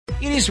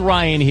It is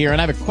Ryan here, and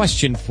I have a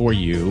question for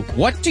you.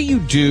 What do you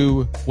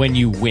do when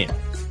you win?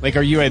 Like,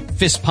 are you a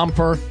fist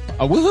pumper,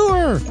 a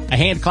woohooer, a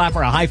hand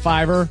clapper, a high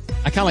fiver?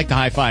 I kind of like the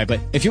high five, but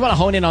if you want to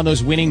hone in on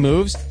those winning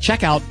moves,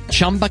 check out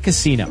Chumba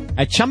Casino.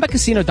 At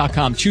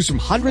ChumbaCasino.com, choose from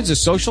hundreds of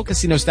social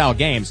casino-style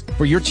games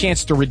for your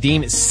chance to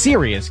redeem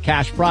serious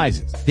cash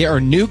prizes. There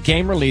are new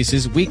game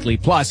releases weekly,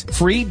 plus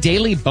free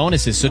daily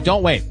bonuses, so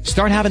don't wait.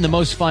 Start having the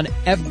most fun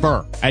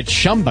ever at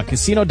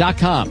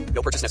ChumbaCasino.com.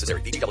 No purchase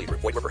necessary. VGW Group.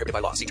 Void where prohibited by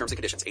law. See terms and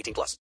conditions.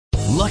 18+.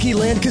 Lucky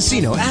Land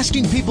Casino,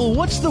 asking people,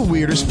 what's the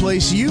weirdest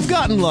place you've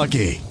gotten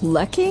lucky?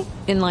 Lucky?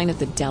 In line at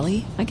the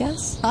deli, I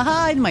guess?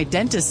 Aha, in my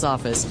dentist's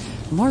office.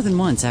 More than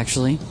once,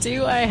 actually.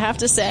 Do I have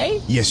to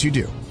say? Yes, you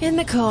do. In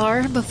the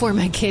car before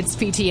my kids'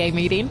 PTA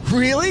meeting.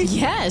 Really?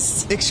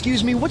 Yes.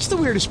 Excuse me, what's the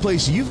weirdest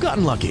place you've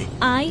gotten lucky?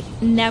 I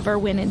never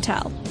win and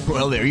tell.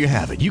 Well, there you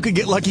have it. You can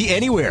get lucky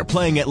anywhere,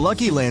 playing at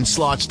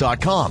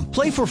LuckyLandSlots.com.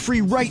 Play for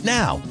free right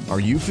now. Are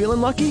you feeling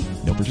lucky?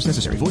 No purchase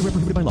necessary. Void where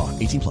prohibited by law.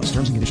 18+.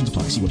 Terms and conditions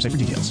apply. See website for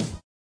details.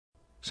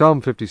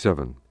 Psalm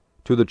 57.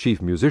 To the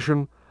chief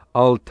musician,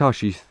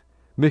 Al-Tashith,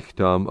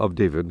 Michtam of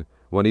David,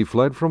 when he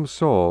fled from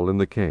Saul in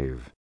the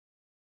cave.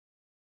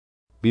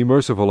 Be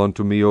merciful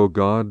unto me, O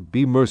God,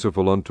 be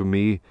merciful unto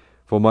me,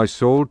 for my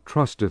soul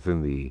trusteth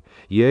in thee.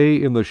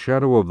 Yea, in the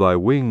shadow of thy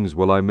wings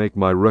will I make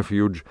my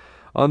refuge,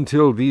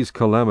 until these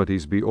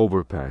calamities be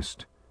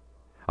overpast.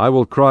 I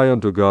will cry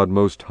unto God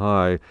most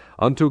high,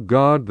 unto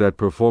God that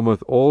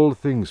performeth all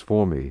things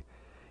for me.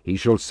 He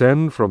shall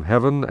send from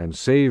heaven and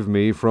save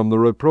me from the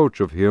reproach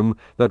of him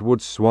that would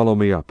swallow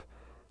me up.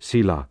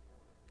 Selah.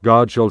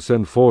 God shall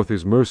send forth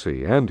his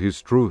mercy and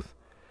his truth.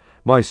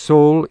 My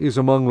soul is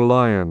among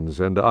lions,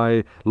 and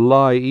I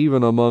lie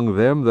even among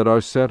them that are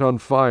set on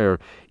fire,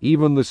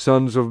 even the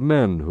sons of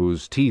men,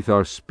 whose teeth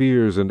are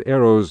spears and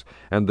arrows,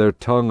 and their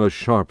tongue a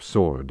sharp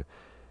sword.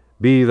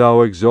 Be thou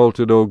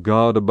exalted, O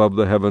God, above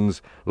the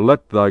heavens.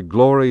 Let thy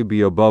glory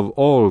be above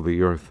all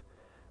the earth.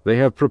 They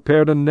have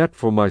prepared a net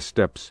for my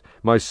steps.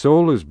 My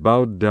soul is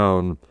bowed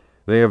down.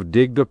 They have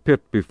digged a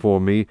pit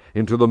before me,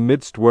 into the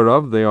midst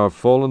whereof they are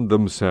fallen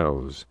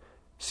themselves.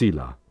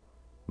 Selah.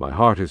 My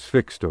heart is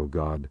fixed, O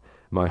God.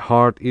 My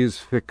heart is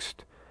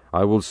fixed.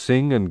 I will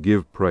sing and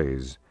give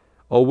praise.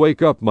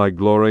 Awake up, my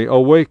glory.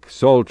 Awake,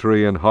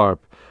 psaltery and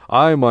harp.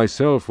 I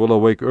myself will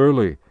awake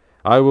early.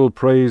 I will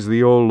praise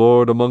thee, O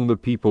Lord, among the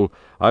people.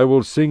 I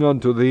will sing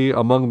unto thee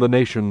among the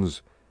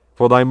nations.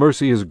 For thy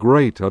mercy is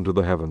great unto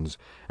the heavens,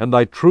 and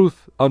thy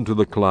truth unto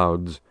the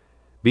clouds.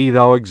 Be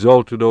thou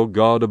exalted, O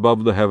God,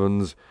 above the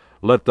heavens.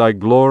 Let thy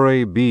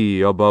glory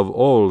be above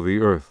all the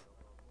earth.